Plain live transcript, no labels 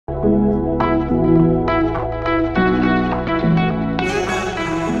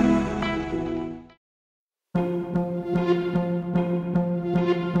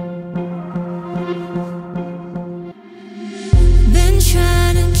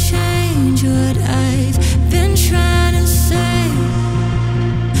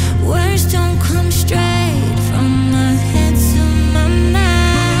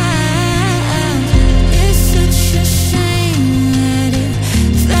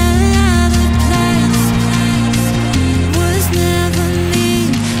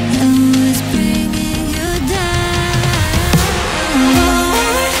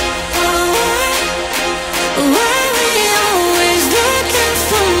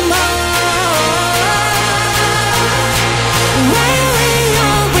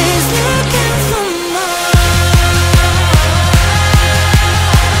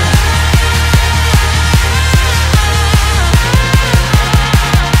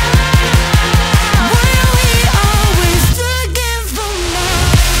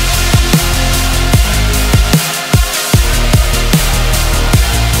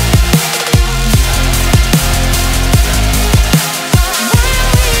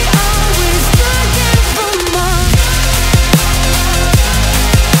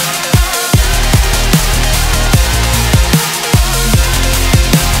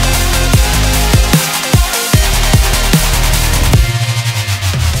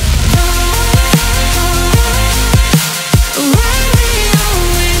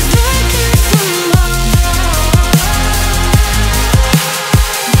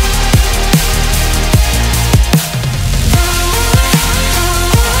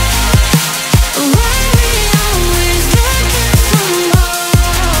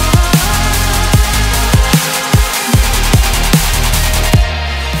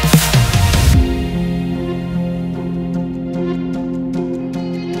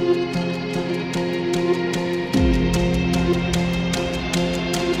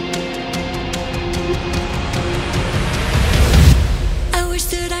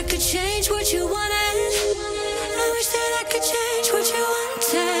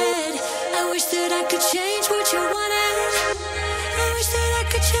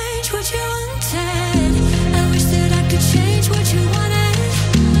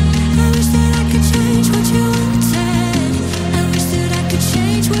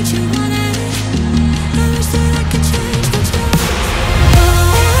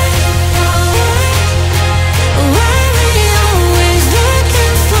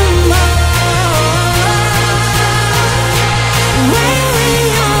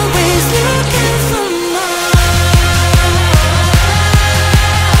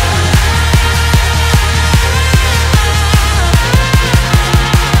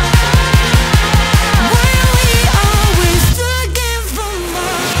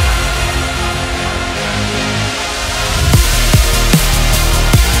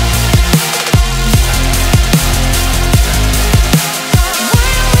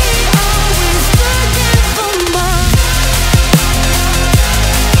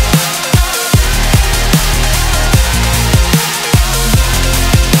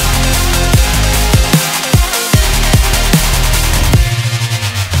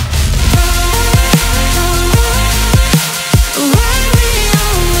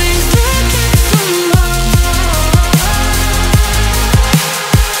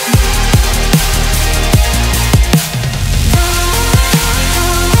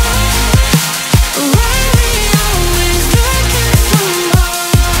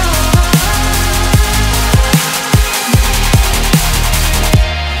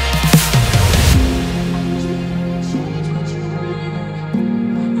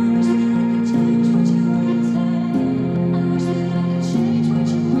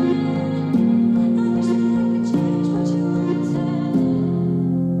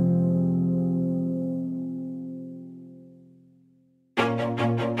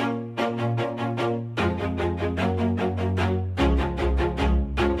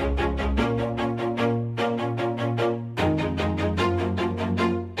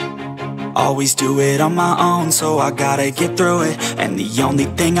Always do it on my own, so I gotta get through it. And the only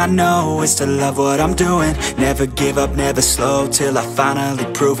thing I know is to love what I'm doing. Never give up, never slow, till I finally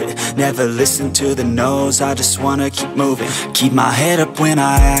prove it. Never listen to the no's, I just wanna keep moving. Keep my head up when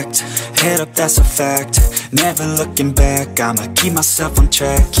I act, head up, that's a fact. Never looking back, I'ma keep myself on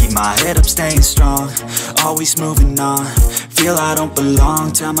track. Keep my head up, staying strong, always moving on. feel I don't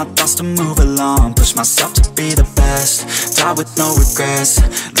belong. Tell my thoughts to move along. Push myself to be the best. Die with no regrets.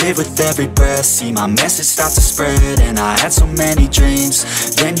 Live with every breath. See my message start to spread. And I had so many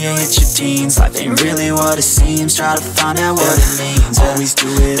dreams. Then you hit your teens. Life ain't really what it seems. Try to find out what it means. Always do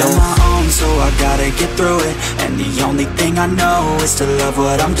it on my own, so I gotta get through it. And the only thing I know is to love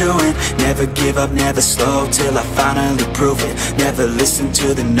what I'm doing. Never give up, never slow, till I finally prove it. Never listen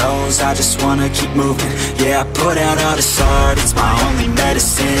to the no's, I just wanna keep moving. Yeah, I put out all this art, it's my only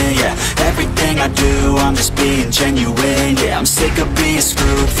medicine. Yeah, everything I do, I'm just being genuine. Yeah, I'm sick of being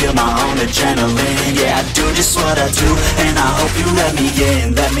screwed, feel my own adrenaline. Yeah, I do just what I do, and I hope you let me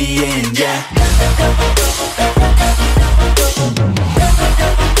in, yeah.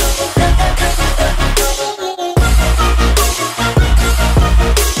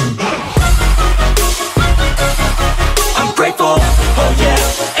 I'm grateful, oh yeah,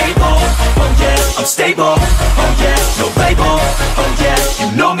 able, oh yeah, I'm stable, oh yeah, no label, oh yeah, you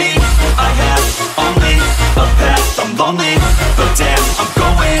know me, I have only a path, I'm lonely, but damn, I'm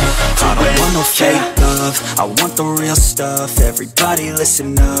going to win. I don't want no fake love, I want the real stuff. Everybody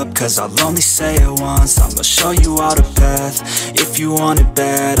listen up, cause I'll only say it once. I'm gonna show you all the path. If you want it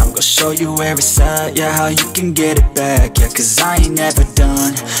bad, I'm gonna show you where it's at. Yeah, how you can get it back. Yeah, cause I ain't never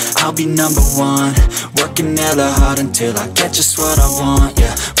done, I'll be number one. Working hella hard until I get just what I want.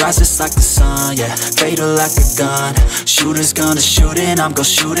 Yeah, rises like the sun, yeah, fatal like a gun. Shooters gonna shoot and I'm gonna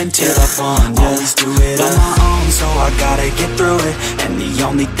shoot until I won. Yeah, always do it on my own, so I gotta get through it. And the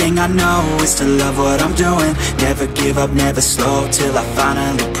only thing I know is to love what I'm doing. Never give up, never slow, till I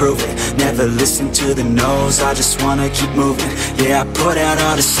finally prove it. Never listen to the no's, I just wanna keep moving. Yeah, I put out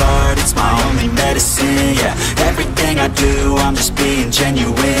all this art, it's my only medicine. Yeah, everything I do, I'm just being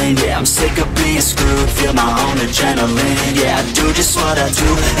genuine. Yeah, I'm sick of being screwed, feel my own adrenaline. Yeah, I do just what I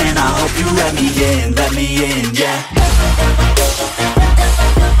do, and I hope you let me in, yeah.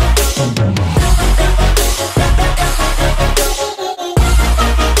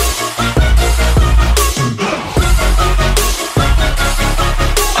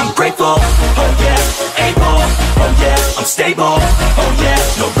 Grateful, oh yeah, able, oh yeah, I'm stable, oh yeah,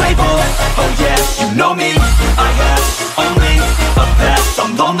 no label, oh yeah, you know me, I have only a path,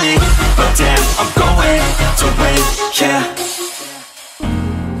 I'm lonely, but damn, I'm going to win, yeah.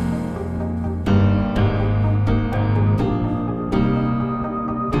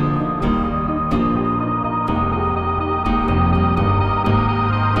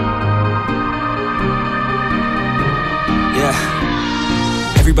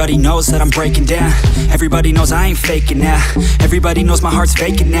 Everybody knows that I'm breaking down. Everybody knows I ain't faking now. Everybody knows my heart's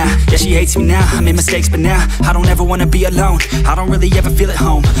vacant now. Yeah, she hates me now, I made mistakes but now I don't ever wanna be alone. I don't really ever feel at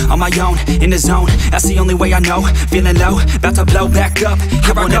home. On my own, in the zone, that's the only way I know. Feeling low, about to blow back up.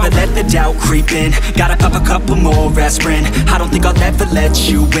 Here I won't ever let the doubt creep in. Gotta pop a couple more aspirin. I don't think I'll ever let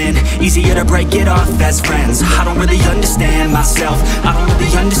you win. Easier to break it off as friends. I don't really understand myself, I don't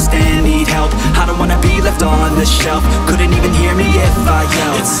really understand, need help. I don't wanna be left on the shelf. Couldn't even hear me if I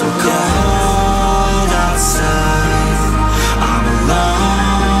yelled. It's so cold outside, I'm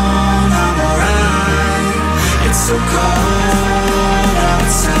alone, I'm alright. It's so cold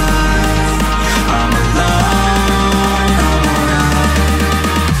outside, I'm alone, I'm alright.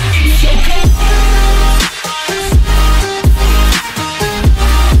 It's so cold.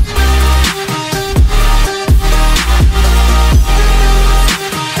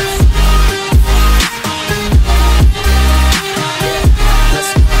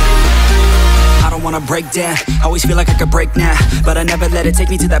 Wanna break down, always feel like I could break now, but I never let it take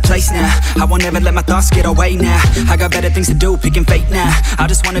me to that place now. I won't ever let my thoughts get away now. I got better things to do, picking fate now. I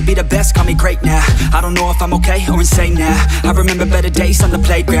just wanna be the best, call me great now. I don't know if I'm okay or insane now. I remember better days on the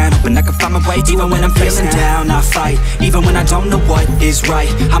playground, hoping I can find my way. Even when I'm feeling down, I fight. Even when I don't know what is right,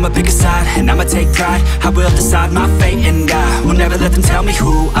 I'ma pick a side and I'ma take pride. I will decide my fate and I will never let them tell me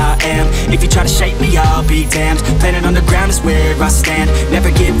who I am. If you try to shape me, I'll be damned. Planet on the ground is where I stand.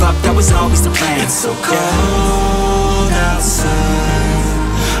 Never give up, that was always the plan. It's so cold outside,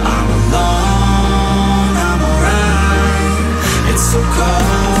 I'm alone, I'm alright. It's so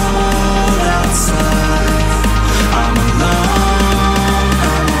cold outside, I'm alone,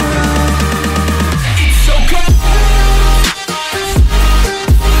 I'm alright. It's so cold.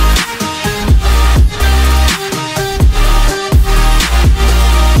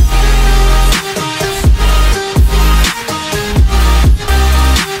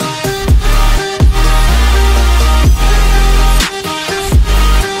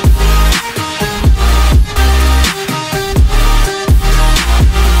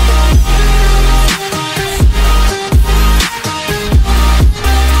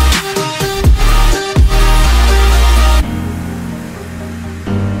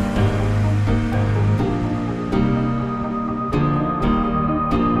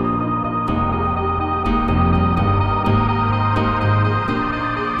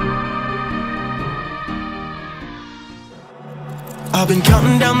 I've been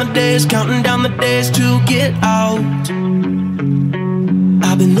counting down the days to get out.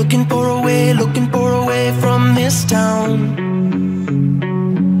 I've been looking for a way from this town.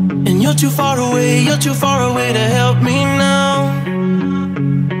 And you're too far away to help me now.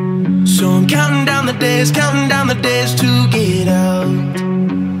 So I'm counting down the days to get out.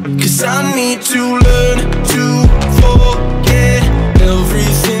 'Cause I need to learn to forget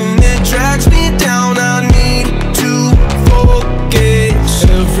everything that drags me down. I need to forget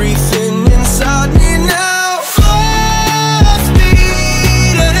everything inside me now. Full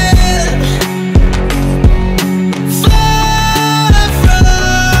speed ahead, far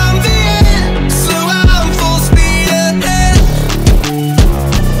from the end. So I'm full speed ahead.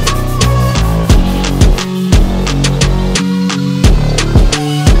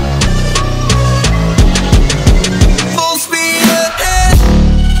 Full speed ahead.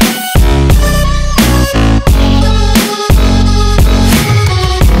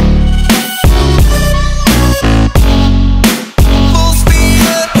 Full speed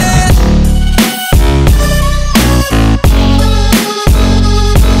ahead.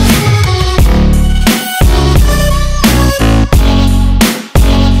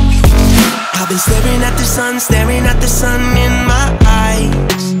 I've been staring at the sun in my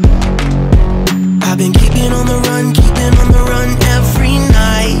eyes. I've been keeping on the run every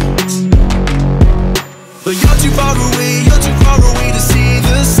night. But you're too far away to see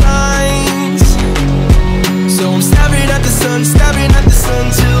the signs. So I'm staring at the sun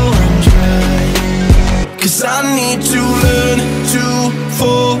till I'm dry. 'Cause I need to learn to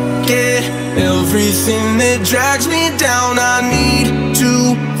forget everything that drags me down. I need to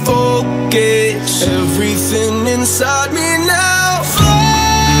forget everything inside me